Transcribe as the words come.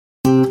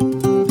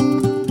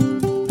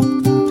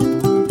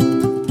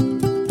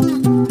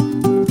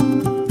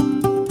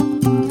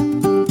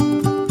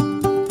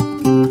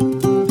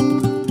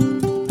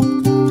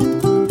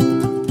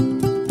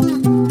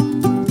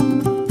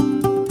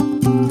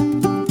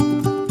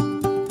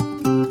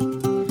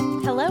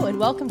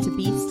welcome to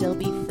Be Still,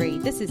 Be Free.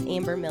 This is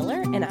Amber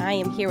Miller, and I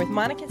am here with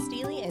Monica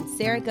Steely and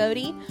Sarah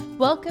Godey.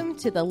 Welcome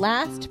to the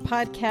last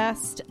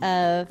podcast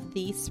of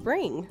the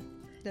spring.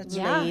 That's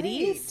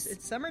ladies. Right.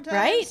 It's summertime.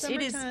 Right?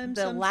 Summertime, it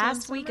is the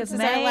last week of This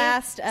May. is our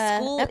last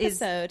School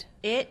episode.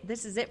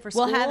 This is it for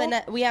school.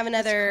 We have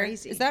another. That's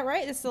crazy. Is that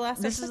right? This is the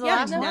last. This episode? is the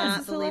last no, one. this Not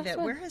is the believe last it.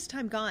 one. Where has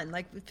time gone?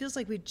 Like, it feels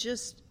like we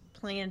just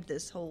planned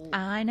this whole.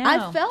 I know.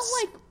 I felt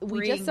like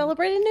we just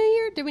celebrated New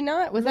Year. Did we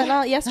not? Was that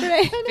not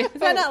yesterday?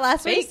 Was that not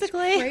last week?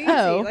 Basically. Crazy.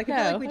 Oh, like, I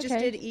feel no, like we just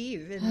okay. did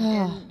Eve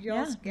and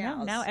y'all's Yeah,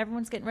 gals. now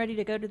everyone's getting ready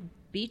to go to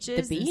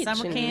beaches The beach and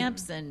summer and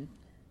camps and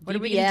what are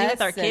we going to do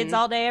with our VBS kids and-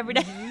 all day every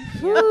day?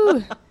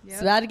 Whew.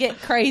 It's about to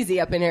get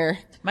crazy up in here.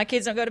 My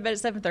kids don't go to bed at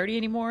 7:30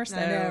 anymore. So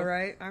I know,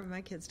 right?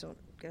 My kids don't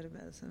go to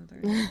bed at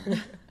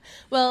 7:30.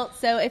 Well,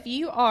 so if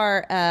you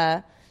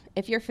are,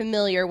 if you're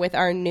familiar with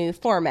our new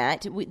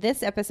format,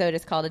 this episode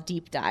is called a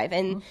deep dive,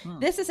 and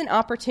this is an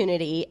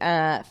opportunity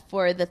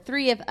for the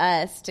three of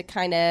us to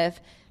kind of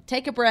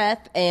take a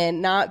breath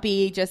and not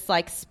be just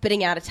like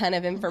spitting out a ton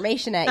of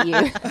information at you,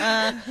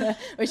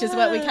 which is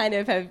what we kind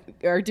of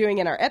are doing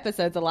in our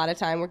episodes a lot of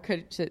time.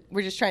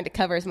 We're just trying to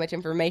cover as much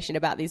information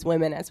about these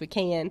women as we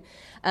can.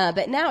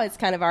 But now it's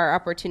kind of our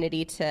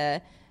opportunity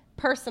to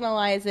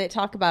personalize it,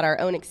 talk about our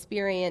own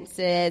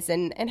experiences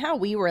and how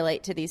we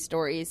relate to these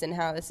stories and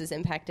how this has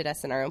impacted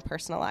us in our own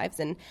personal lives.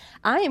 And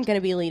I am going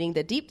to be leading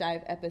the deep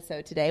dive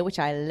episode today, which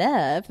I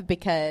love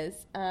because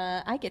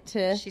I get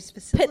to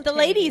put the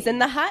ladies in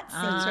the hot seat.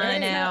 I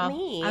It's not know.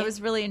 me. I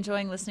was really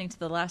enjoying listening to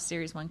the last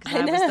series one because I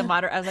I was know. the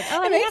moderator. I was like,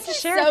 oh, I It didn't makes have to me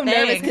share so a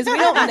nervous thing. because we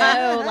don't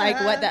know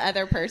like what the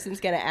other person's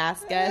going to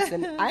ask us,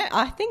 and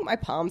I think my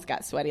palms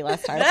got sweaty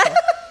last time.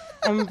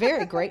 So I'm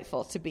very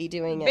grateful to be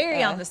doing it.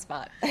 Very on the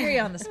spot. Very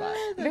on the spot.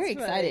 Very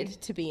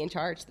excited to be in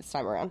charge this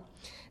time around.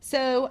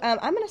 So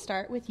I'm going to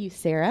start with you,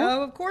 Sarah.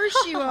 Oh, of course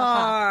you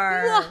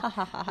are.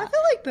 I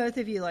feel like both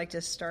of you like to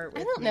start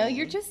with I don't know.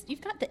 You've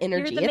got the You're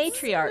energy. the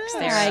matriarch,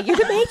 Sarah. You're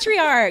the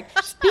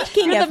matriarch.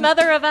 Speaking You're of the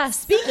mother of us.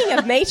 Speaking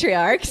of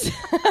matriarchs,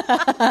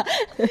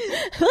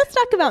 let's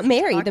talk about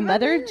Mary, the about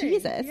mother Mary. of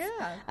Jesus.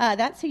 Yeah.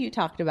 That's who you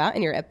talked about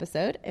in your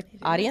episode.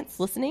 Audience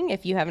listening,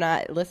 if you have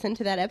not listened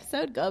to that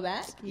episode, go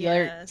back.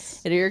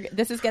 Yes.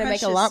 This is going to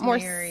make a Precious lot more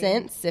Mary.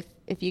 sense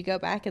if you go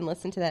back and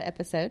listen to that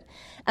episode.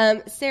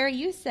 Sarah,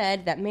 you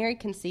said that Mary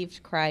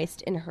conceived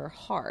Christ in her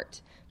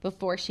heart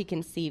before she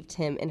conceived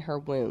him in her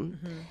womb.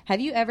 Mm-hmm. Have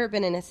you ever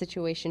been in a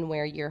situation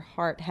where your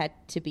heart had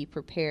to be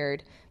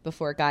prepared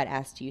before God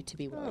asked you to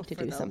be willing to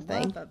For do the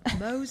something? love of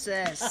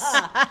Moses.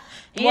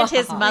 And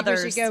his We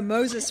mother's. should go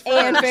Moses first.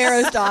 And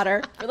Pharaoh's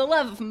daughter. For the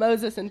love of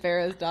Moses and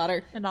Pharaoh's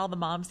daughter. And all the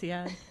moms he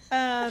had.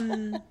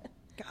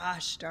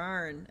 Gosh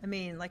darn. I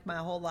mean, like my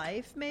whole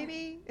life,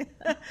 maybe?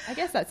 I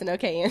guess that's an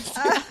okay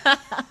answer.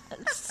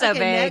 So Okay,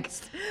 big.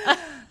 next.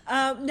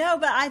 No,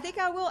 but I think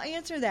I will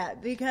answer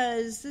that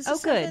because this is Oh,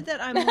 something good.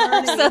 that I'm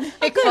learning.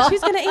 Good,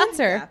 she's going to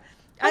answer.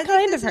 I How think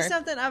kind this of is her.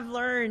 something I've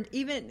learned,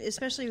 even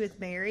especially with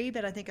Mary,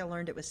 but I think I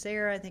learned it with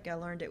Sarah. I think I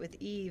learned it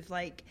with Eve.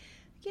 Like,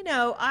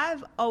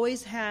 I've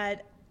always I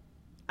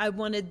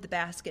wanted the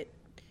basket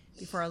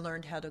before I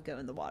learned how to go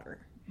in the water.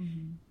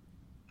 Mm-hmm.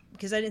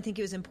 Because I didn't think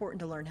it was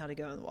important to learn how to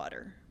go in the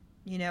water.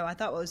 I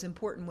thought what was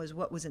important was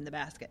what was in the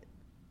basket.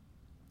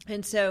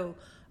 And so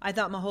I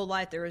thought my whole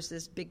life there was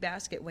this big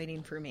basket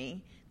waiting for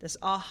me, this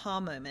aha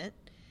moment.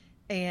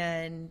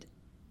 And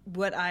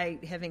what I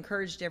have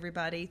encouraged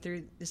everybody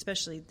through,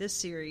 especially this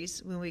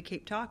series, when we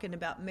keep talking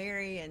about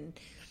Mary and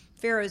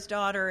Pharaoh's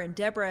daughter and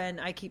Deborah, and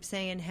I keep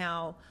saying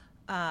how,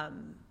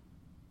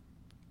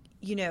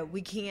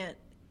 we can't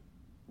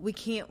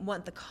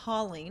want the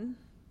calling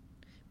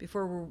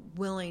before we're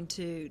willing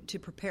to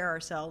prepare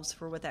ourselves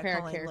for what that Prepare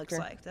our calling looks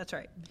character. like. That's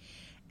right.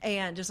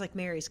 And just like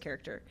Mary's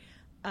character.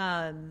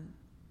 And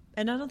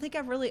I don't think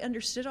I've really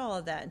understood all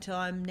of that until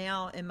I'm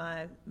now in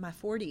my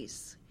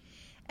 40s.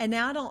 And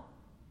now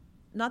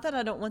not that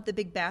I don't want the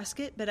big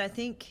basket, but I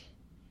think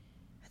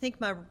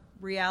my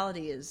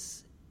reality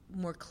is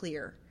more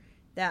clear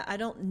that I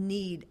don't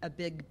need a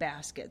big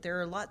basket.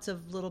 There are lots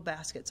of little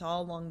baskets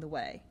all along the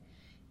way.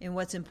 And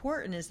what's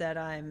important is that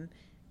I'm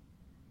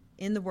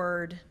in the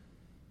Word,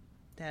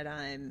 that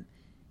I'm,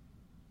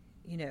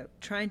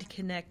 trying to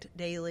connect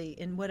daily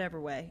in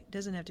whatever way. It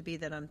doesn't have to be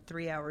that I'm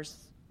 3 hours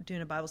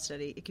doing a Bible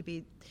study. It could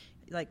be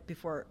like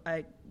before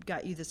I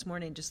got you this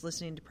morning, just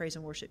listening to praise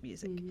and worship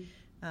music.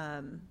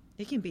 Mm-hmm.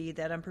 It can be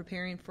that I'm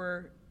preparing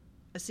for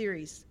a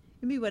series. It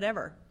can be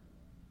whatever.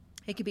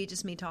 It could be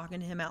just me talking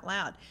to him out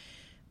loud.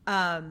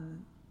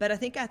 But I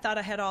think I thought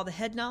I had all the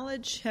head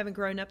knowledge, having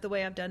grown up the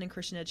way I've done in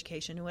Christian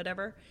education and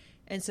whatever.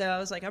 And so I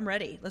was like, I'm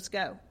ready. Let's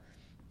go.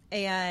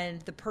 And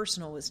the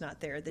personal was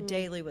not there. The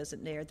daily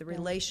wasn't there. The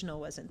relational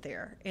wasn't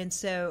there. And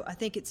so I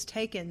think it's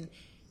taken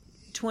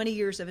 20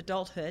 years of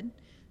adulthood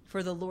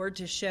for the Lord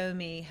to show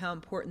me how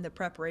important the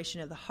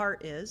preparation of the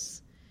heart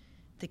is,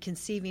 the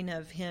conceiving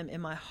of him in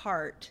my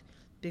heart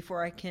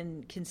before I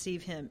can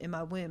conceive him in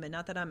my womb. And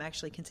not that I'm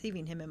actually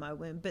conceiving him in my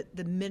womb, but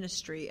the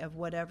ministry of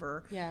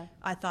whatever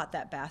I thought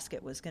that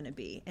basket was going to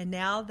be. And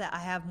now that I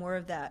have more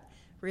of that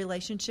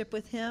relationship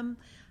with him,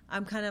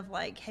 I'm kind of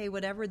like, hey,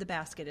 whatever the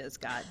basket is,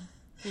 God.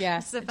 Yeah.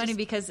 It's so funny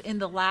because in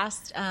the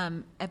last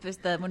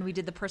episode, when we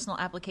did the personal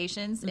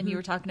applications and you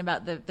were talking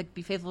about the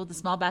be faithful with the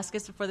small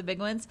baskets before the big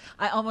ones,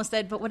 I almost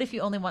said, but what if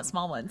you only want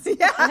small ones?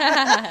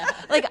 Yeah.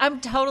 Like, I'm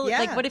totally,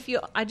 like, what if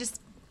I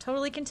just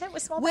totally content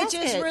with small Which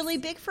baskets. is really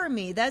big for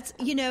me. That's,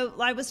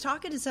 I was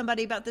talking to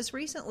somebody about this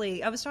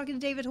recently. I was talking to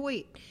David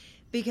Hoyt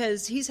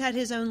because he's had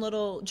his own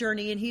little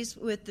journey and he's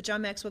with the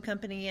John Maxwell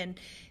Company and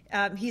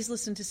he's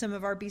listened to some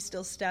of our Be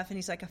Still stuff, and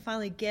he's like, I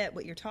finally get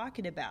what you're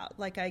talking about.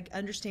 Like, I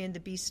understand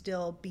the be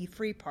still, be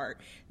free part,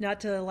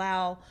 not to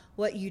allow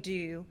what you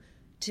do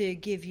to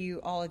give you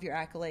all of your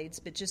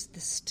accolades, but just the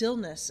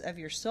stillness of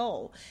your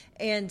soul.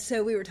 And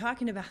so we were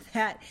talking about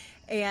that,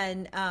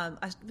 and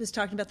I was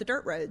talking about the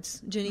dirt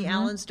roads, Jenny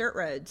Allen's dirt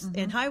roads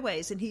and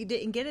highways, and he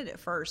didn't get it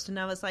at first. And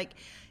I was like,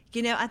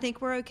 I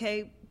think we're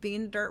okay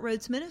being a dirt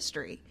roads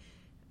ministry.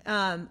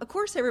 Of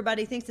course,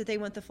 everybody thinks that they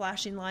want the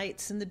flashing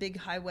lights and the big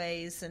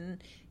highways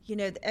and,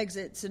 the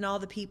exits and all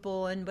the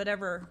people and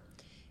whatever,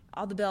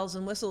 all the bells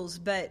and whistles.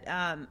 But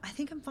I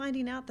think I'm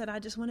finding out that I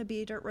just want to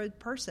be a dirt road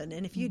person.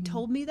 And if you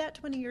told me that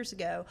 20 years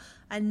ago,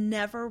 I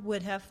never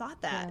would have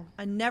thought that. Yeah.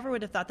 I never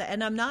would have thought that.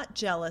 And I'm not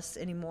jealous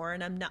anymore.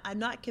 And I'm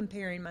not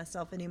comparing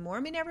myself anymore.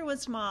 I mean, every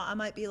once in a while I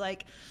might be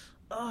like,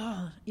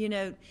 oh,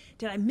 did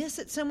I miss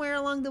it somewhere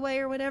along the way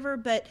or whatever?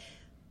 But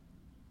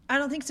I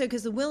don't think so,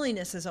 because the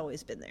willingness has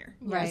always been there.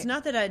 Right. It's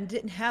not that I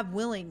didn't have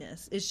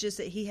willingness. It's just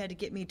that he had to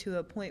get me to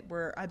a point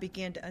where I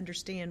began to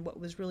understand what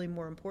was really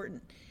more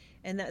important.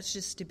 And that's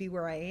just to be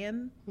where I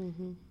am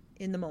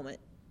in the moment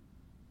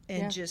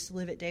and just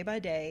live it day by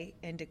day,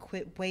 and to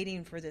quit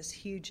waiting for this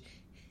huge.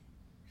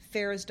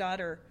 Pharaoh's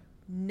daughter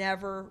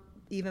never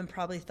even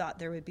probably thought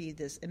there would be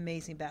this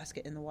amazing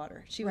basket in the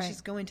water. She was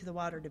just going to the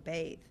water to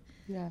bathe.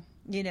 Yeah.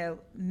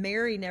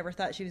 Mary never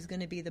thought she was going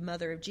to be the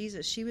mother of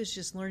Jesus. She was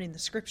just learning the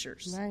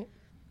scriptures. Right.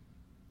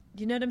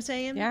 You know what I'm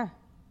saying? Yeah.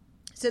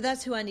 So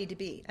that's who I need to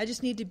be. I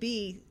just need to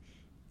be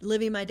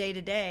living my day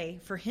to day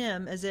for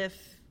him as if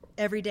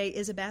every day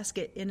is a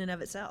basket in and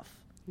of itself.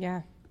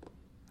 Yeah.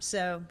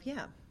 So,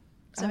 yeah.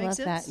 Does that make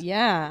sense? That.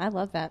 Yeah, I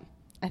love that.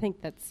 I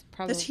think that's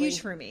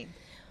huge for me.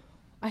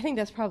 I think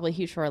that's probably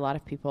huge for a lot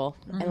of people,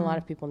 and a lot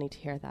of people need to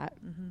hear that.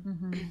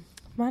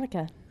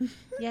 Monica.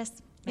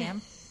 Yes,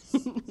 ma'am.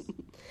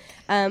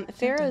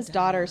 Pharaoh's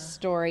daughter's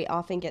story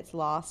often gets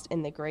lost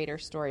in the greater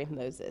story of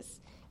Moses.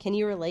 Can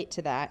you relate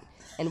to that?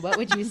 And what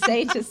would you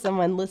say to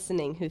someone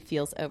listening who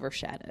feels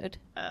overshadowed?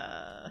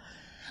 I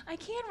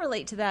can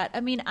relate to that.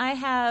 I mean,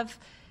 I'm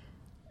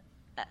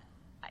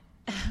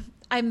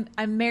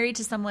married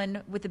to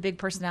someone with a big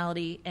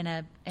personality and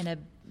a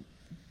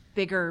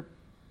bigger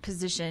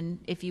position,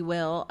 if you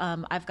will.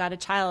 I've got a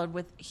child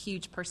with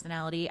huge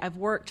personality. I've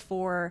worked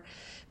for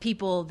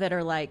people that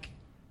are like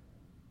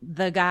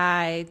the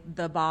guy,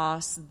 the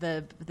boss,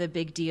 the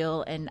big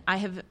deal, and I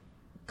have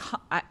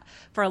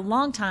for a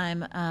long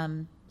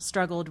time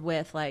struggled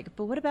with like,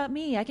 but what about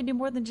me? I can do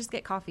more than just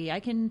get coffee. I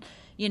can,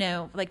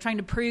 like trying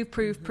to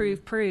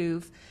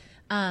prove.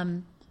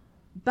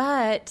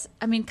 But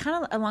I mean,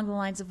 kind of along the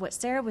lines of what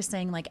Sarah was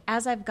saying, like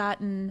as I've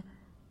gotten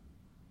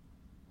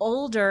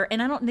older,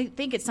 and I don't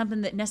think it's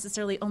something that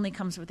necessarily only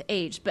comes with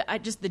age, but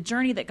the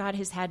journey that God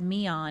has had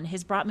me on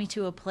has brought me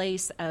to a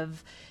place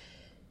of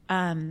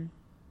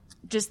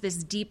just this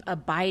deep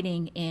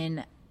abiding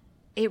in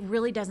it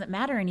really doesn't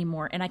matter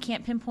anymore. And I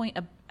can't pinpoint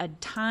a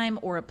time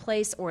or a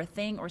place or a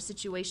thing or a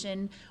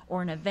situation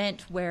or an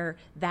event where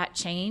that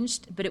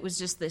changed, but it was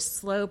just this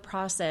slow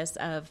process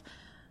of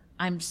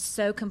I'm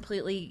so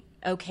completely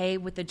okay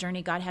with the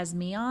journey God has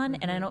me on,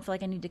 and I don't feel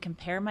like I need to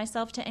compare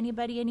myself to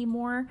anybody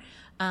anymore.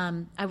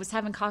 I was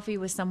having coffee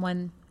with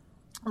someone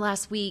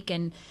last week,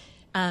 and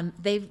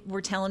they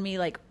were telling me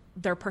like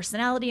their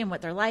personality and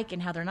what they're like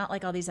and how they're not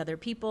like all these other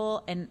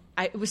people. And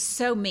it was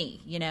so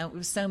me, it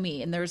was so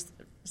me. And there's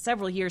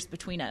several years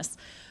between us,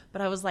 but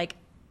I was like,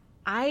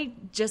 I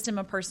just am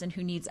a person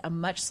who needs a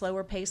much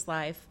slower paced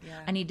life. Yeah.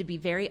 I need to be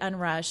very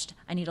unrushed.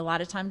 I need a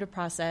lot of time to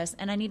process,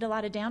 and I need a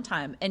lot of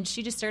downtime. And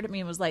she just stared at me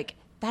and was like,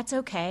 that's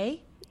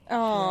okay.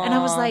 Aww. And I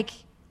was like,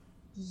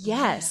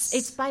 yes,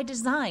 it's by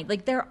design.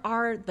 Like there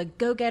are the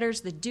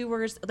go-getters, the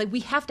doers. Like we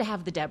have to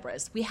have the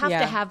Deborahs. We have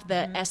to have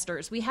the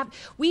Esthers. We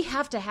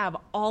have to have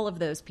all of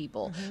those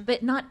people,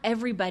 but not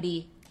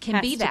everybody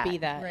can be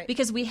that, right.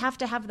 Because we have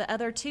to have the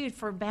other two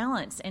for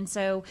balance. And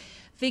so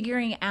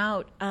figuring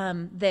out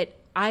that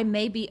I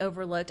may be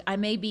overlooked. I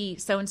may be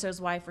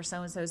so-and-so's wife or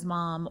so-and-so's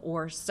mom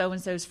or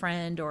so-and-so's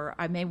friend, or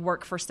I may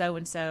work for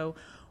so-and-so,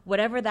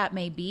 whatever that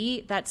may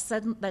be, that's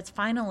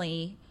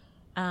finally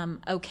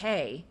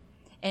okay.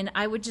 And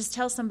I would just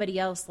tell somebody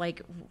else,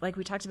 like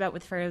we talked about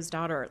with Pharaoh's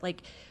daughter,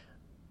 like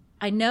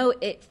I know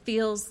it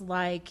feels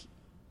like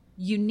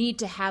you need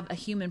to have a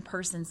human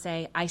person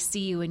say, I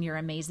see you and you're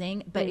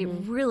amazing, but it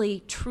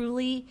really,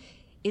 truly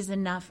is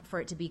enough for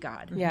it to be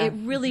God. Yeah. It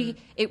really,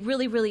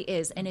 really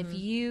is. And if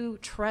you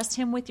trust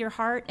him with your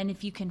heart, and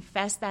if you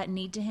confess that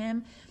need to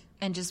him,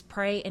 and just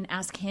pray and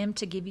ask him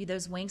to give you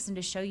those wings and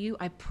to show you,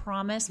 I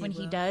promise when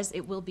he does,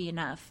 it will be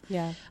enough.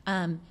 Yeah.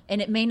 And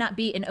it may not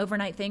be an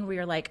overnight thing where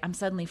you're like, I'm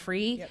suddenly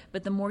free, Yep.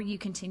 but the more you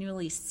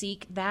continually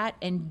seek that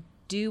and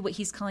do what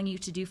he's calling you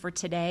to do for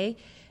today,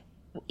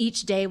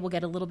 each day will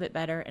get a little bit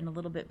better and a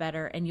little bit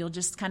better. And you'll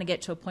just kind of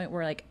get to a point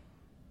where like,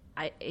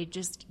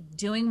 just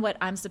doing what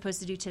I'm supposed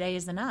to do today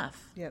is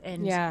enough. Yep.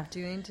 And Yeah.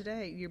 Doing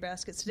today, your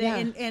baskets today.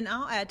 Yeah. And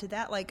I'll add to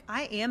that, like,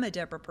 I am a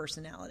Deborah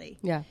personality.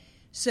 Yeah.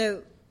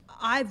 So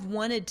I've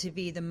wanted to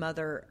be the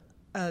mother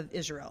of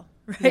Israel,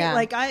 right? Yeah.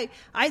 Like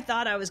I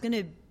thought I was going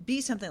to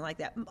be something like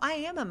that. I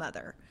am a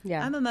mother.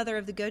 Yeah. I'm a mother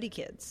of the Goaty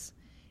kids.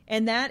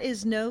 And that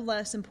is no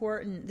less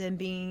important than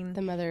being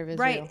The mother of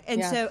Israel. Right. And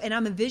Yeah. and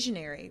I'm a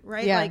visionary,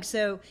 right? Yeah. Like,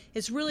 so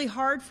it's really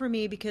hard for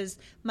me because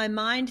my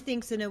mind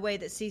thinks in a way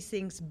that sees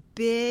things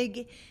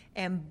big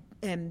and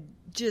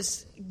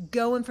just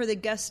going for the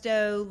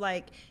gusto,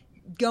 like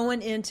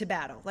going into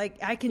battle. Like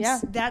I can,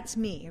 that's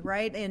me.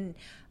 Right. And,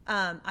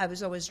 I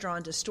was always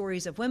drawn to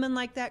stories of women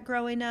like that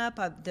growing up,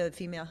 of the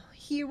female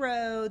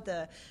hero,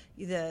 the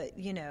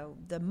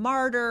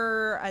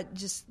martyr.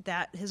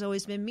 That has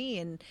always been me,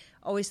 and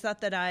always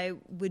thought that I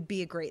would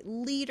be a great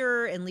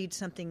leader and lead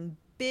something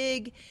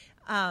big.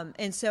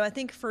 And so I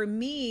think for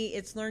me,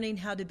 it's learning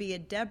how to be a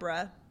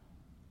Deborah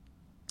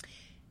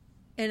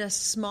in a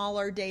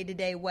smaller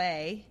day-to-day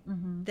way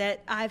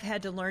that I've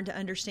had to learn to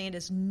understand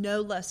is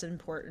no less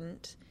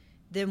important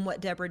than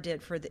what Deborah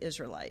did for the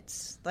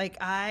Israelites.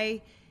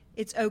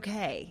 It's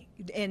okay.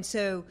 And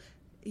so,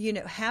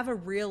 have a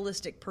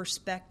realistic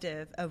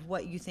perspective of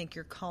what you think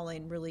your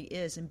calling really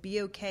is, and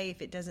be okay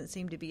if it doesn't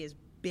seem to be as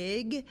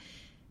big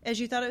as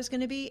you thought it was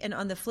going to be. And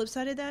on the flip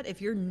side of that, if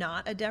you're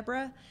not a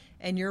Deborah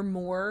and you're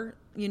more,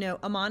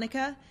 a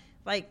Monica,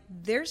 like,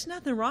 there's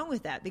nothing wrong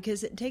with that,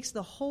 because it takes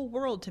the whole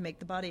world to make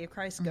the body of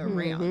Christ go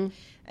round.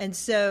 And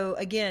so,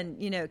 again,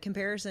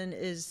 comparison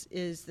is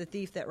the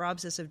thief that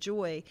robs us of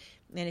joy.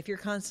 And if you're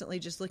constantly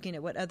just looking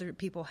at what other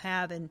people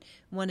have and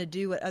want to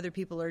do what other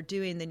people are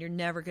doing, then you're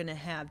never going to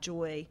have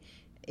joy.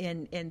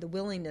 And the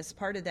willingness,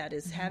 part of that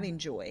is having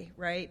joy,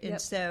 right? Yep.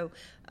 And so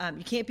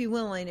you can't be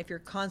willing if you're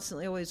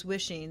constantly always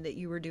wishing that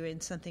you were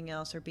doing something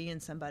else or being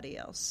somebody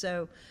else.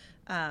 So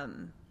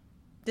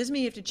doesn't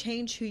mean you have to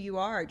change who you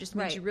are. It just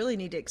means you really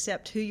need to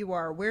accept who you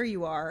are, where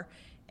you are,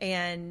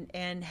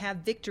 and have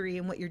victory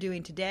in what you're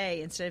doing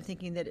today, instead of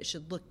thinking that it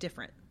should look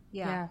different.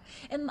 Yeah.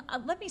 And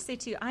let me say,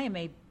 too, I am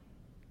a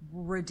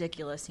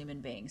ridiculous human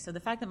being. So the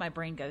fact that my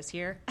brain goes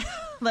here,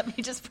 let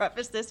me just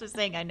preface this with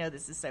saying I know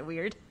this is so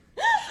weird.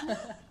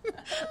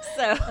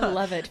 I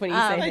love it when you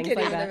say things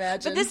like that.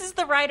 Imagine. But this is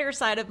the writer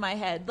side of my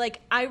head.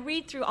 Like, I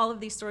read through all of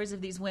these stories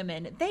of these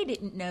women. They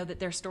didn't know that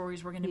their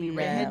stories were going to be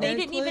written. They No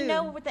didn't even clue.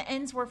 know what the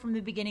ends were from the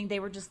beginning. They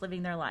were just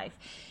living their life.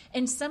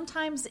 And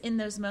sometimes in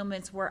those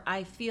moments where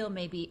I feel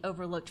maybe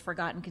overlooked,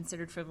 forgotten,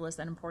 considered frivolous,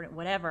 unimportant,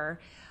 whatever,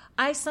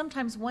 I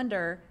sometimes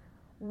wonder,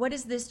 what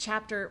is this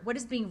chapter, what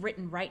is being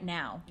written right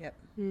now? Yep.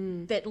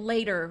 That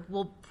later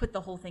will put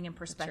the whole thing in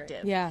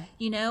perspective. Yeah.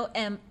 Not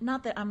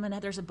that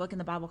there's a book in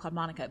the Bible called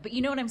Monica, but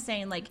you know what I'm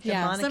saying? Like,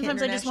 Monica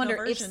sometimes I just International wonder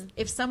version.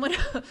 if someone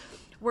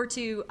were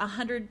to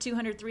 100,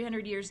 200,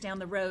 300 years down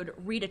the road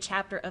read a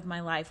chapter of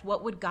my life,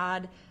 what would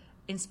God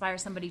inspire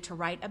somebody to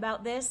write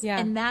about this? Yeah.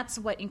 And that's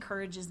what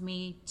encourages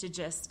me to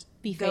just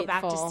Be go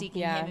back to faithful.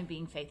 seeking Yeah. him and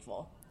being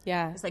faithful.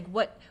 Yeah. It's like,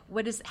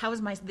 how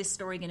is this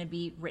story going to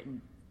be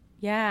written?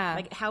 Yeah.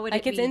 Like, how would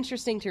like it it's be?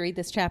 interesting to read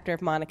this chapter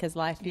of Monica's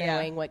life, Yeah.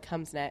 knowing what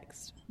comes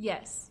next.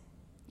 Yes.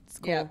 It's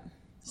cool. Yeah.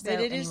 So,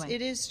 But anyway.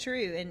 it is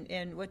true,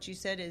 and what you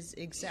said is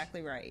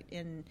exactly right.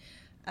 And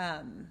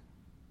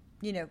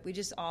we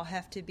just all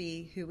have to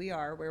be who we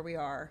are, where we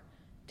are,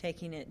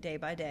 taking it day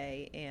by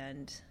day,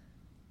 and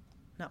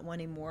not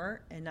wanting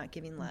more and not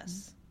giving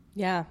less.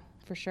 Yeah,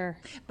 for sure.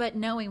 But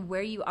knowing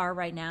where you are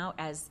right now,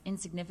 as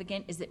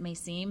insignificant as it may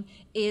seem,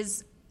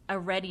 is a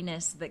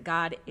readiness that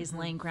God is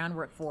laying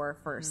groundwork for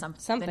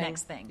Something. the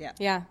next thing. Yeah.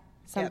 Yeah,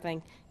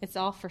 something. It's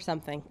all for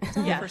something.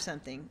 Yeah. For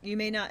something. You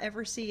may not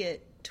ever see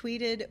it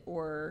tweeted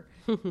or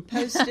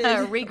posted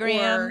Or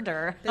regrammed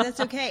or- but that's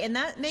okay. And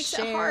that makes it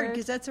hard, Shared.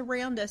 because that's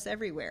around us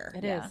everywhere.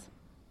 It Yeah. is.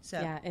 So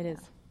Yeah, it is.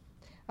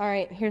 All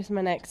right, here's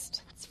my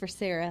next. It's for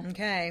Sarah.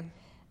 okay.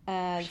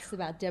 It's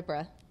about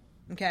Deborah.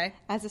 Okay.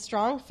 As a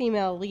strong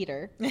female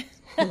leader,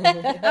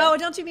 Oh,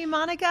 don't you mean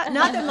Monica?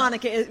 Not that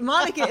Monica is a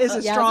Yeah, I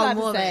was strong about to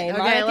woman. say, Okay,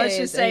 Monica let's is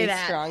just say a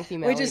that. strong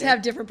female we just leader.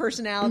 have different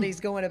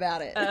personalities going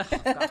about it.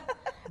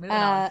 Moving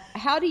on.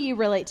 how do you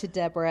relate to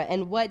Deborah,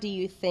 and what do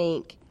you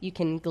think you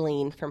can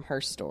glean from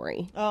her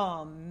story?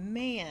 Oh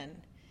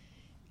man,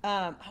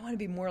 I want to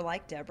be more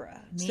like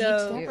Deborah. Me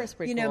so, too. Deborah's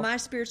pretty cool. my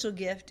spiritual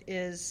gift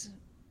is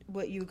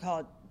what you would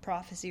call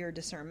prophecy or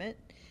discernment.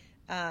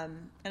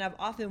 And I've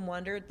often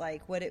wondered,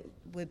 like, what it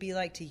would be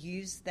like to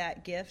use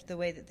that gift the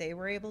way that they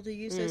were able to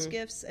use those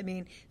gifts. I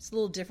mean, it's a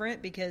little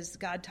different because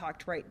God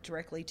talked right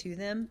directly to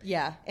them.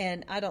 Yeah.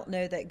 And I don't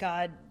know that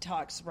God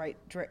talks right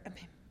direct. I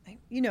mean,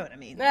 you know what I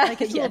mean?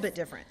 Like, it's a little Yes. bit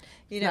different.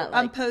 not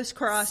I'm like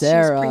post-cross,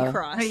 Sarah. she's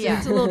pre-cross. So Yeah.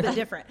 it's a little bit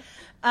different.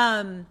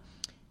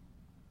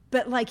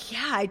 But like,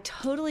 yeah, I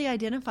totally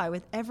identify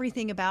with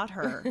everything about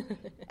her.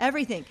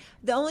 Everything.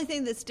 The only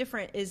thing that's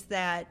different is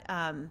that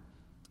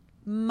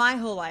my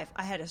whole life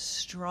I had a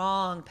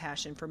strong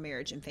passion for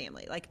marriage and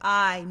family. Like,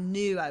 I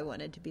knew I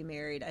wanted to be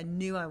married. I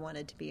knew I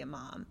wanted to be a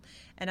mom.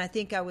 And I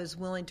think I was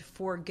willing to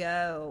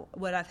forego,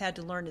 what I've had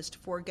to learn is to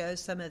forego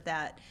some of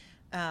that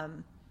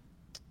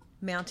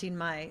mounting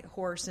my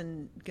horse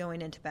and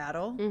going into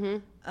battle.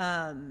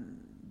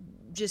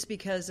 Just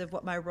because of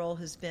what my role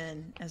has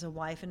been as a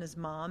wife and as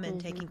mom and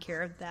taking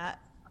care of that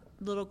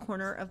little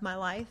corner of my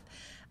life.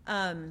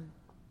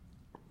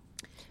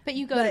 But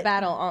you go to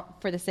battle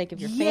for the sake of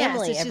your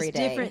family every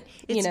day. Different.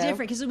 It's different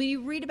because when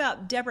you read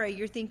about Deborah,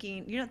 you're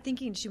not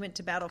thinking she went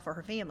to battle for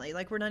her family.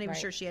 Like, we're not even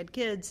sure she had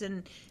kids,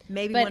 and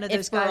maybe one of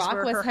those guys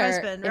were her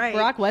husband. If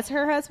Barack was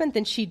her husband,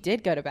 then she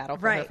did go to battle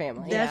for her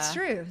family. That's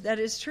true. That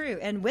is true,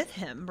 and with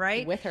him,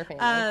 right? With her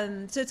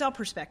family. So it's all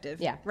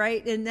perspective,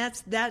 right? And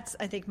that's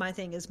I think my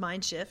thing is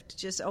mind shift,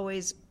 just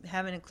always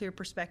having a clear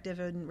perspective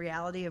and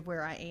reality of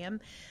where I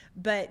am.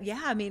 But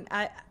yeah, I mean,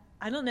 I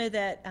don't know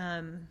that.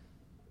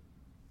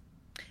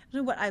 I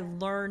don't know what I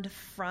learned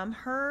from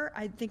her.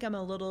 I think I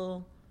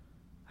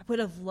would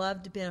have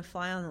loved to be a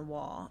fly on the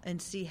wall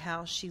and see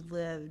how she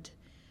lived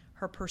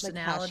her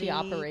personality. Like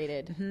how she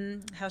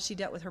operated. How she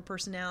dealt with her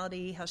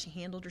personality, how she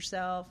handled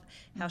herself,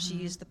 how she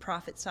used the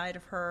prophet side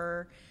of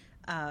her.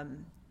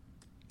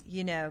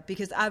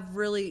 Because I've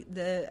really,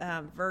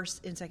 the verse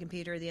in 2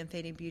 Peter, the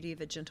unfading beauty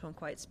of a gentle and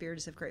quiet spirit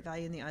is of great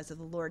value in the eyes of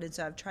the Lord. And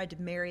so I've tried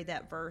to marry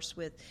that verse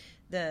with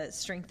the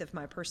strength of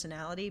my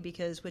personality,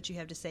 because what you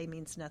have to say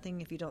means nothing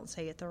if you don't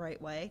say it the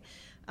right way.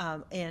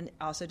 And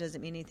also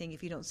doesn't mean anything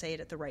if you don't say it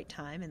at the right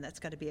time. And that's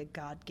got to be a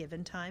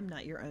God-given time,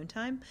 not your own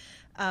time.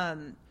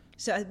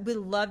 So I would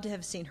love to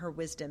have seen her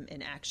wisdom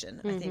in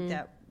action. I think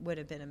that would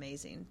have been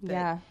amazing.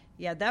 But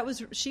yeah,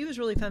 she was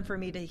really fun for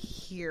me to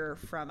hear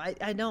from.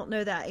 I don't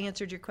know that I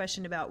answered your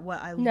question about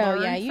what I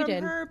learned from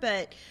her,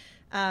 but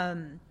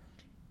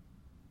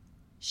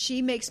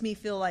she makes me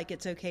feel like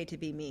it's okay to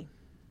be me.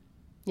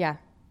 Yeah.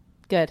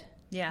 Good.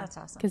 Yeah. That's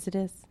awesome. Because it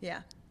is.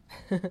 Yeah.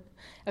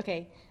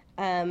 Okay.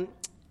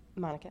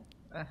 Monica.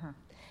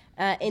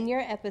 In your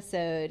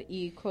episode,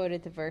 you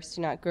quoted the verse,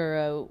 "Do not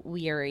grow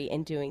weary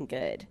in doing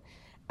good."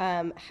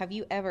 Have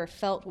you ever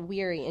felt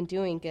weary in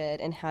doing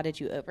good, and how did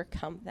you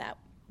overcome that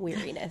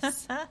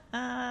weariness?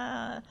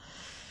 Yeah,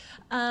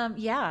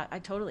 I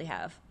totally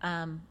have.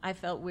 I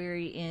felt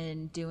weary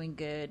in doing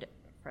good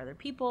for other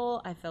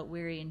people. I felt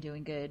weary in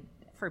doing good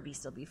for Be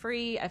Still Be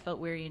Free. I felt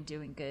weary in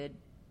doing good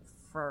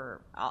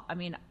for,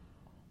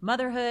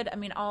 motherhood.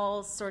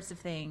 All sorts of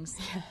things.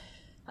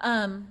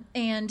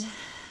 And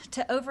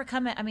to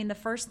overcome it, the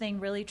first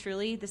thing, really,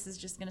 truly, this is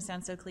just going to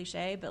sound so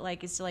cliche, but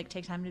is to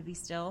take time to be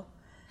still.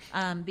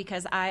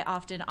 Because I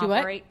often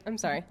operate. What? I'm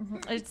sorry.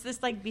 It's this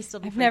Be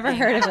Still Be Free. I've never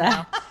heard of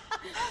that.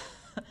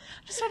 I'm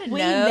just trying to know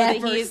that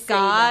He is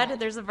God. That.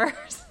 There's a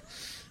verse.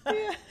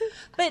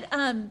 But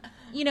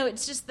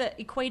it's just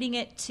equating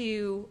it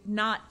to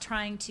not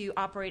trying to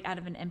operate out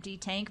of an empty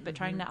tank, but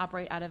trying to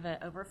operate out of an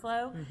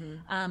overflow.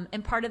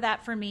 And part of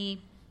that for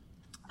me,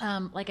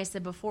 like I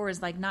said before,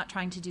 is not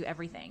trying to do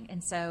everything.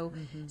 And so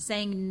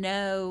saying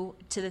no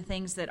to the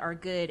things that are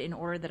good in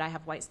order that I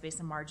have white space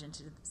and margin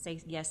to say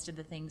yes to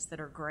the things that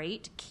are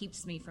great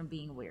keeps me from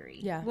being weary.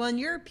 Yeah. Well, and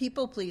you're a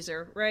people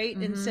pleaser, right?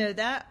 And so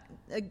that,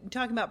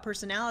 talking about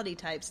personality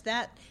types,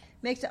 that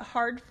makes it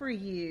hard for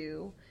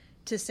you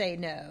to say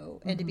no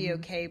and to be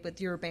okay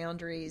with your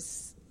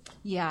boundaries.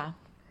 Yeah.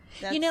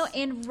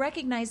 And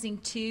recognizing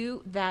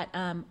too that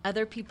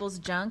other people's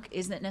junk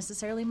isn't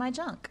necessarily my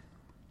junk.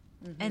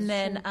 And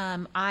then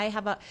I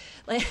have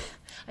I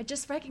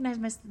just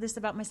recognized this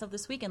about myself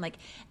this weekend.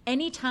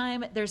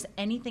 Anytime there's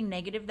anything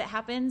negative that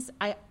happens,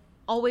 I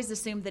always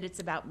assume that it's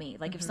about me.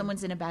 If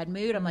someone's in a bad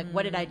mood, I'm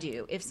what did I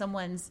do? If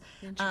someone's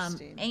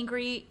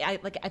angry, I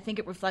think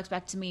it reflects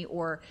back to me,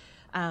 or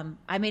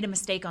I made a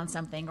mistake on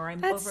something, or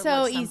I'm that's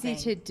so easy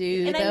to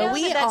do. And though. I know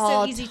we that's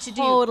all so easy to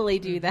totally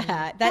do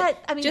that.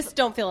 Just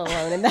don't feel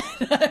alone in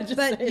that.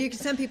 But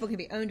some people can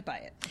be owned by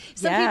it.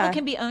 Some people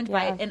can be owned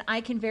by it, and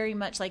I can very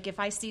much if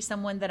I see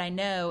someone that I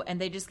know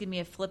and they just give me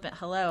a flippant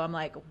hello, I'm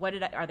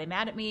are they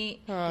mad at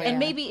me? And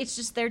maybe it's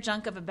just their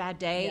junk of a bad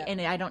day,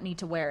 and I don't need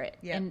to wear it.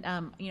 And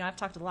I've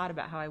talked a lot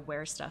about how I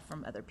wear stuff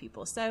from other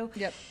people. So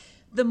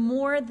the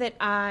more that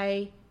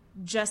I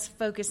just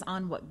focus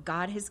on what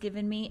God has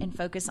given me and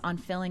focus on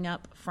filling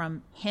up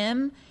from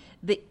Him,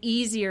 the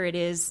easier it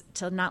is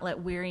to not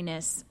let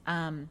weariness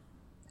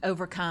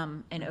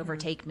overcome and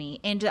overtake me,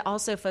 and to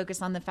also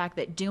focus on the fact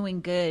that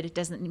doing good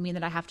doesn't mean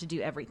that I have to do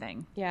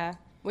everything. Yeah.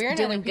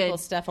 Wearing other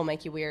people's stuff will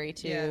make you weary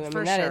too. Yeah,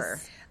 for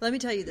sure. Let me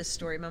tell you this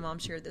story. My mom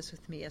shared this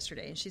with me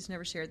yesterday, and she's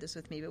never shared this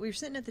with me. But we were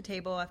sitting at the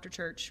table after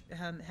church,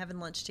 having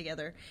lunch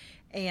together,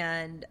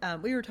 and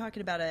we were talking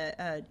about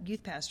a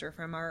youth pastor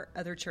from our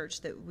other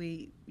church that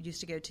we used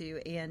to go to,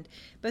 and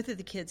both of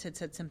the kids had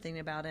said something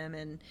about him,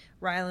 and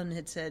Rylan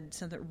had said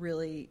something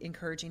really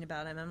encouraging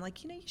about him. I'm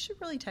you should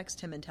really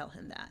text him and tell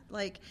him that.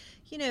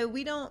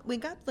 When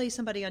God lays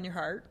somebody on your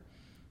heart,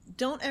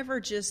 don't ever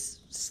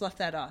just slough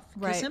that off.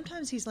 Because Right.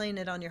 sometimes he's laying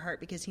it on your heart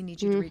because he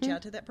needs you to reach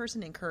out to that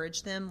person,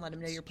 encourage them, let them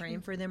know you're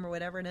praying for them or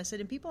whatever. And I said,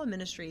 and people in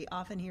ministry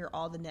often hear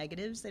all the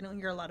negatives. They don't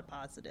hear a lot of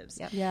positives.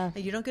 Yep. Yeah.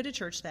 Like, you don't go to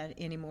church that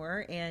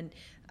anymore. And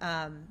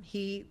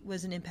he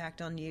was an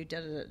impact on you,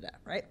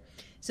 right?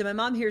 So my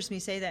mom hears me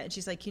say that, and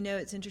she's like,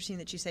 it's interesting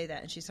that you say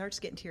that. And she starts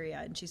getting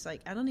teary-eyed. And she's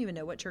like, I don't even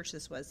know what church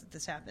this was that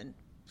this happened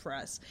for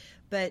us.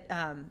 But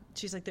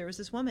she's like, there was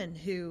this woman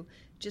who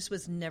just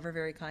was never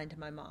very kind to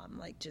my mom,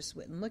 like just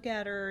wouldn't look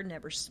at her,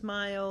 never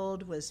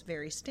smiled, was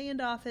very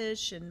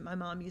standoffish. And my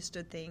mom used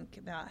to think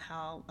about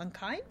how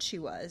unkind she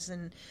was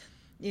and,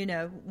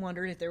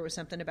 wondered if there was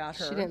something about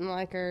her. She didn't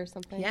like her or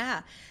something.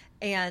 Yeah.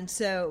 And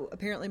so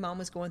apparently mom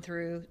was going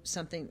through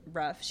something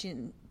rough. She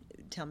didn't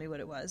tell me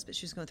what it was, but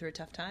she was going through a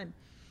tough time.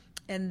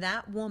 And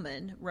that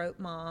woman wrote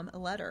mom a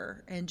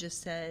letter and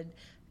just said,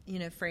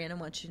 Fran, I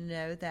want you to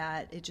know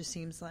that it just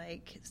seems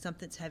like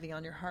something's heavy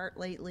on your heart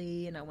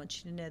lately, and I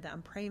want you to know that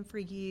I'm praying for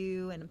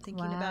you, and I'm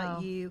thinking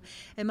about you.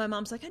 And my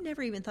mom's like, I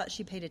never even thought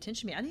she paid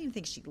attention to me. I didn't even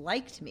think she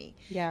liked me.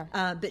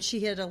 Yeah. But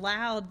she had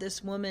allowed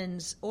this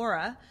woman's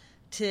aura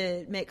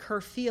to make her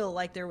feel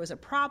like there was a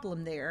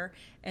problem there.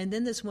 And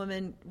then this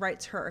woman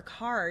writes her a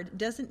card,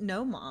 doesn't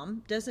know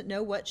mom, doesn't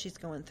know what she's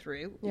going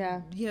through.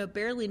 Yeah.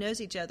 Barely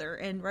knows each other,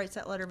 and writes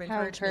that letter of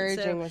How encouragement.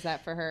 encouraging was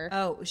that for her?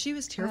 Oh, she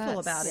was tearful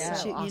about it.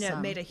 so She,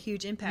 awesome. made a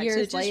huge impact. Years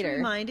so it just later.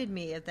 reminded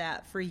me of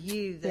that for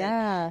you.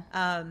 That,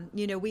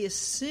 we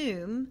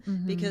assume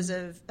because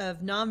of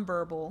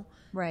nonverbal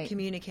Right.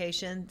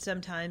 communication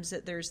sometimes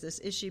that there's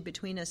this issue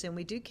between us, and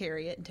we do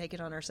carry it and take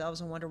it on ourselves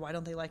and wonder, why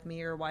don't they like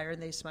me, or why aren't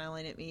they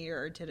smiling at me,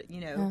 or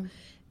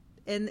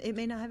and it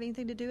may not have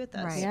anything to do with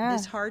us. Right. Yeah.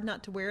 It's hard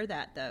not to wear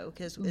that, though,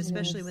 because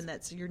especially when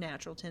that's your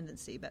natural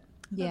tendency. But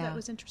I thought that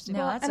was interesting.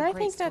 No, that's and a I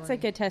great think that's a story.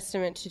 good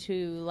testament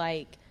to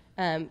like,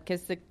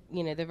 because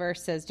the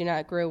verse says, "Do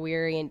not grow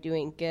weary in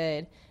doing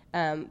good,"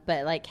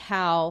 but like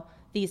how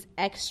these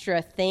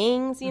extra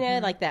things,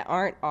 like that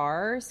aren't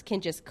ours, can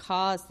just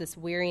cause this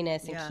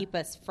weariness and Yeah. keep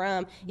us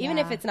from, even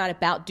Yeah. if it's not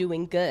about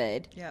doing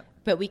good. Yep.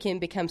 But we can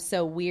become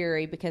so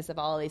weary because of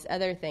all these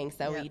other things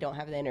that Yep. we don't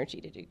have the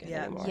energy to do good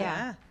Yeah. anymore.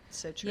 Yeah.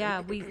 So true.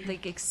 Yeah, we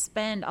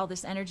expend all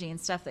this energy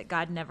and stuff that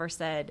God never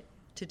said,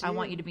 To I do.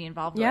 want you to be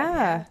involved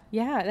Yeah,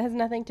 it has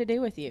nothing to do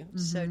with you.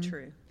 So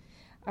true.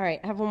 All right,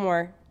 I have one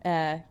more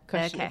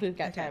question Okay. if we've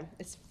got time.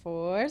 It's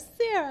for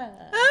Sarah.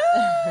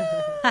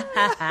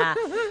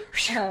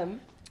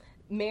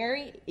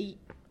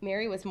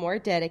 Mary was more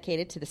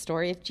dedicated to the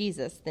story of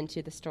Jesus than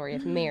to the story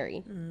of Mary.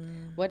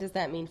 What does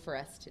that mean for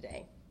us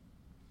today?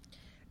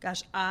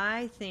 Gosh,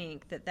 I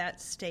think that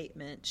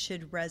statement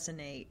should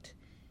resonate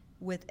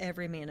with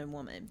every man and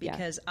woman, Yeah.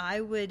 because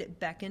I would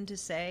beckon to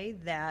say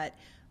that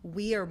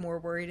we are more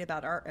worried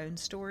about our own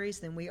stories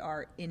than we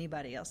are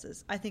anybody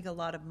else's. I think a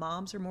lot of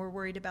moms are more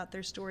worried about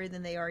their story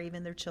than they are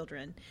even their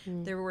children.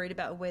 They're worried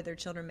about the way their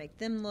children make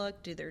them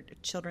look. Do their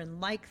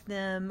children like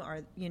them?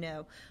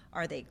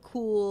 Are they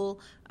cool?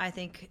 I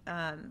think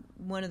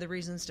one of the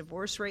reasons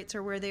divorce rates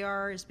are where they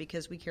are is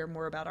because we care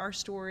more about our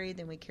story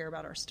than we care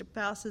about our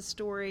spouse's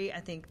story. I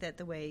think that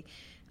the way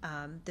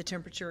the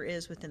temperature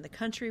is within the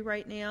country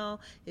right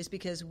now is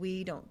because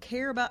we don't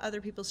care about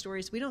other people's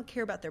stories. We don't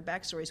care about their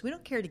backstories. We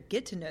don't care to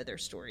get to know their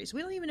stories.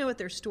 We don't even know what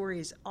their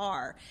stories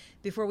are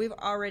before we've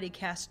already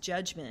cast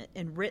judgment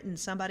and written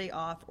somebody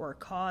off, or a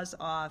cause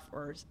off,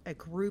 or a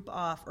group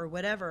off, or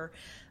whatever,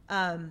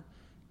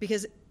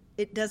 because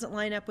it doesn't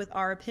line up with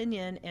our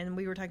opinion. And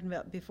we were talking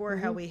about before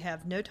how we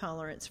have no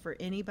tolerance for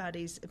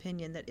anybody's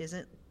opinion that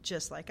isn't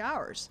just like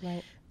ours.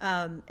 Right.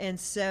 And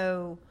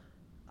so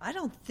I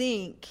don't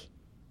think,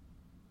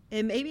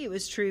 and maybe it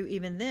was true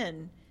even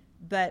then,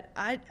 but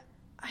I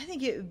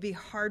think it would be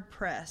hard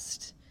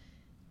pressed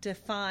to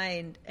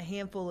find a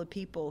handful of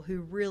people who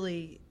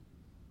really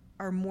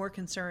are more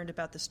concerned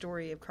about the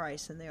story of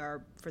Christ than they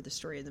are for the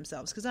story of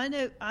themselves. Because I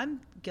know I'm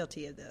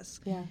guilty of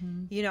this. Yeah.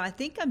 I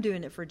think I'm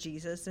doing it for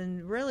Jesus,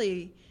 and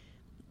really,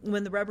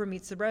 when the rubber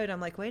meets the road, I'm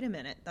like, wait a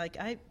minute,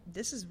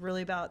 this is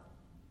really about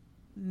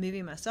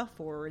moving myself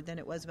forward than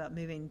it was about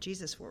moving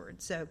Jesus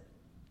forward. So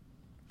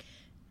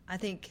I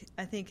think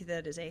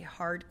that is a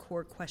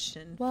hardcore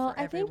question Well, for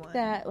I everyone. think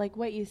that, like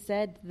what you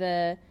said,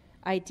 the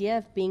idea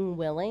of being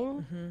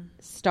willing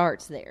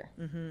starts there.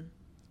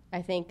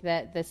 I think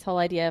that this whole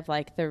idea of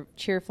like the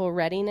cheerful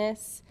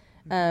readiness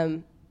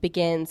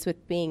begins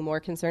with being more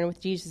concerned with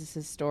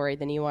Jesus' story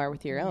than you are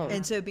with your own.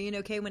 And so being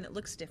okay when it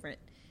looks different.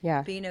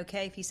 Yeah. Being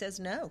okay if he says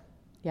no.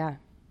 Yeah.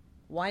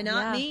 Why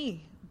not Yeah.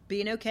 me?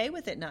 Being okay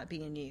with it not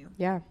being you.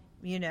 Yeah.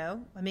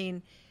 I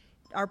mean,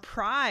 our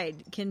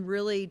pride can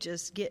really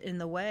just get in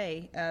the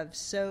way of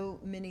so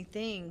many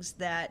things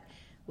that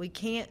we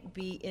can't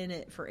be in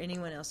it for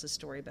anyone else's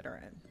story but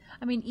our own.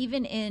 I mean,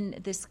 even in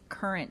this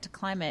current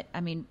climate,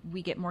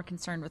 we get more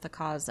concerned with the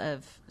cause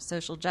of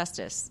social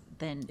justice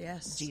than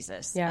Yes.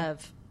 Jesus, Yeah.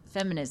 of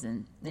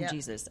feminism than Yeah.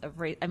 Jesus, of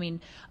race.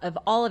 Of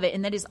all of it.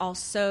 And that is all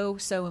so,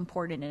 so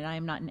important. And I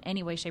am not in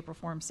any way, shape, or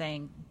form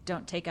saying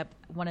don't take up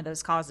one of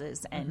those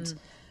causes and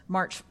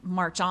march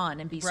on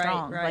and be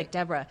strong right. like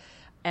Deborah.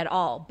 at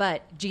all,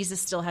 but Jesus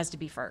still has to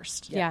be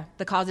first. Yeah.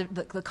 The cause of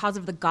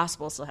the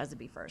gospel still has to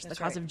be first. That's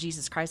the cause right. of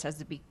Jesus Christ has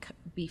to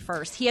be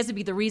first. He has to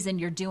be the reason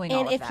you're doing all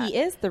And of if that. he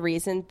is the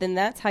reason, then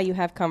that's how you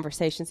have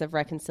conversations of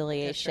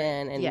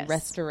reconciliation and Yes.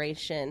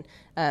 restoration,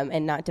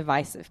 and not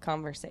divisive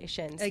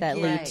conversations that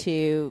Again. lead Right.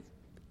 to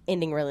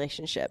ending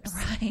relationships.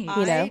 Right. You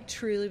know? I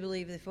truly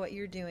believe that if what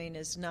you're doing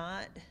is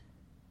not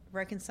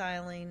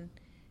reconciling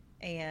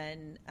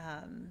and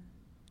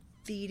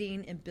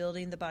feeding and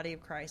building the body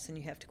of Christ, then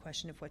you have to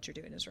question if what you're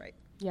doing is right.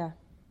 Yeah.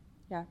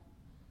 Yeah.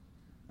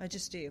 I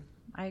just do.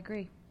 I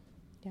agree.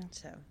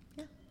 So,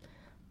 yeah.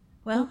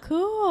 Well,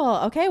 Cool.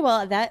 Okay.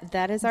 Well,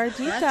 that is our deep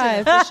That's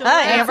dive. an official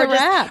That's Amber a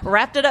wrap. just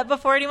wrapped it up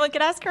before anyone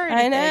could ask her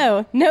anything. I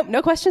know. Nope.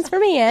 No questions for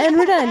me, and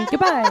we're done.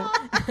 Goodbye.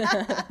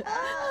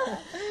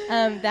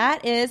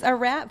 That is a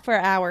wrap for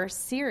our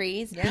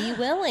series. Be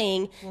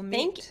willing. We'll meet.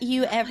 Thank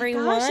you,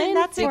 everyone. Gosh, and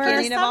that's it for for the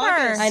Beginning of summer.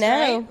 August, I know.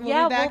 right? We'll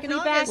Yeah, be back in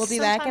we'll be August. back. We'll be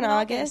back in Sometime in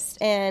August,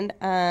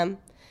 and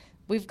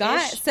we've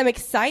got Ish. some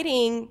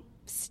exciting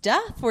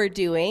stuff we're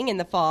doing in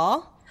the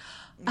fall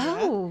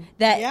Oh,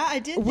 that Yeah, I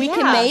did we think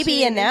can that. maybe Should we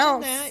mention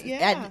announce. that?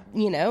 Yeah.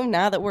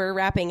 Now that we're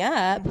wrapping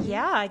up,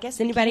 yeah. I guess.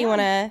 does anybody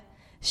want to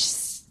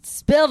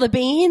spill the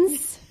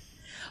beans?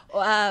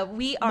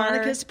 We are.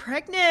 Monica's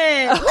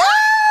pregnant.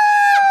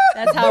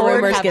 That's how Lord,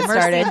 rumors have get mercy.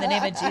 started. In the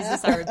name of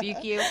Jesus, I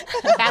rebuke you.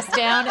 Cast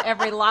down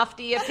every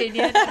lofty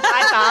opinion.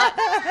 I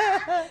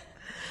thought.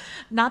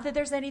 Not that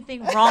there's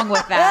anything wrong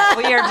with that.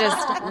 We are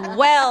just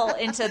well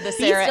into the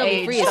Be Sarah still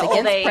age, free is the old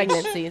against age,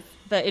 pregnancies.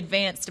 the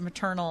advanced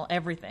maternal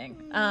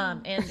everything.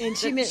 And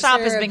she the meant shop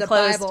Sarah has of been the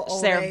closed. Bible old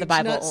Sarah of the age,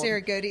 Bible, not old.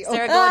 Sarah Godey old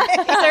Sarah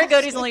Godey. Sarah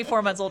Godey's only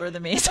 4 months older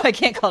than me, so I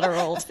can't call her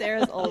old.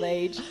 Sarah's old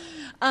age.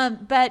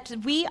 But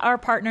we are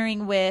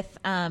partnering with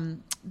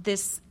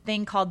this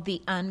thing called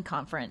the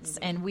Unconference,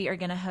 and we are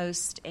going to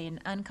host an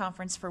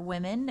Unconference for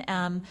women,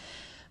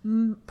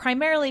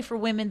 primarily for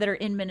women that are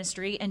in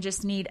ministry and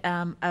just need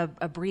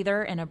a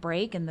breather and a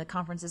break. And the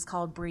conference is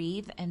called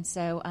Breathe. And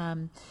so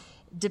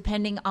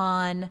depending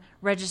on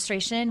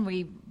registration,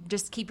 we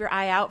just keep your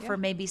eye out for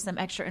maybe some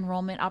extra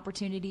enrollment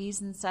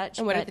opportunities and such.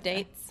 And what are But, the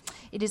dates?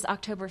 It is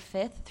October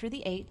 5th through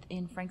the 8th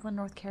in Franklin,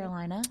 North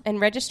Carolina. And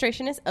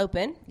registration is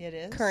open. It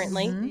is.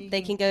 Currently. Mhm.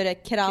 They can go to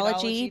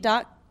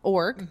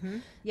kidology.org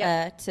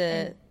Yep.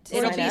 to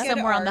It'll sign be up.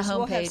 somewhere on the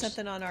We'll have homepage.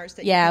 something on ours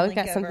that Yeah, you can we've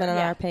got link something over. on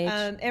our page.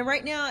 And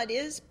right now it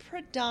is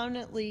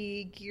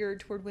predominantly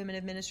geared toward women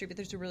in ministry, but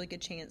there's a really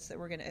good chance that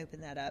we're going to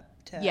open that up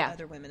to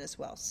other women as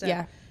well. So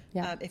Yeah.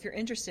 if you're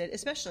interested,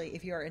 especially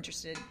if you are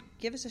interested,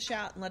 give us a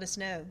shout and let us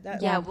know.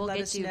 We'll let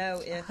get us you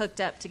know if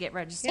hooked up to get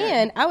registered.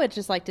 And I would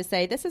just like to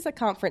say this is a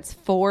conference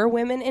for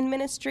women in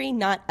ministry,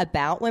 not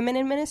about women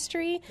in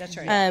ministry. That's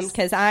right.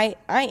 Because I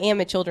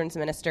am a children's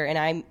minister, and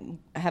I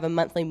have a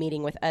monthly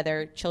meeting with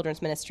other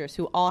children's ministers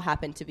who all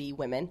happen to be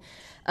women.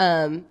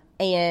 And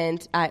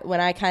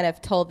when I kind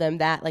of told them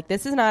that, like,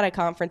 this is not a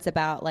conference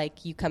about,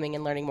 like, you coming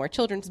and learning more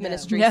children's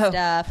ministry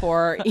stuff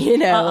or,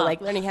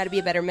 like, learning how to be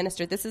a better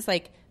minister. This is,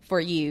 like, for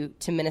you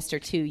to minister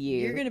to you.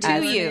 You're gonna be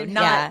as, learning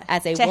not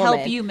as a to woman.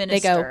 help you They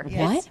minister. go,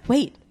 Yes.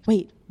 what?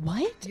 Wait,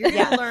 what? you're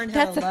going to learn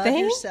how That's to a love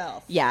thing?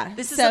 yourself. Yeah.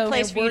 This is So- a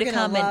place And for you we're to gonna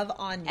come and love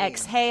on you.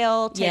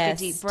 exhale, take Yes,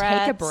 a deep take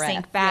breath, a breath.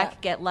 sink back, Yeah.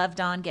 get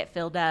loved on, get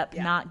filled up,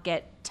 Yeah. not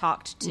get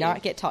talked to.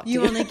 Not get talked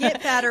You to. only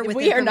get fatter with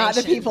We are not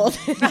the information.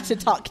 people to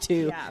talk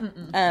to.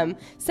 Yeah.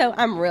 So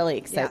I'm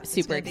really Yeah, it's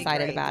super gonna be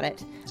excited great. about it.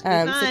 be So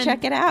fun.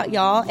 check it out,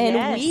 y'all. And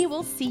Yes. we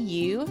will see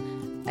you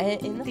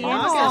in the The fall.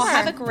 end of summer.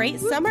 Have a great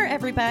summer,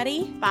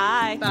 everybody.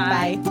 Bye.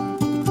 Bye. Bye.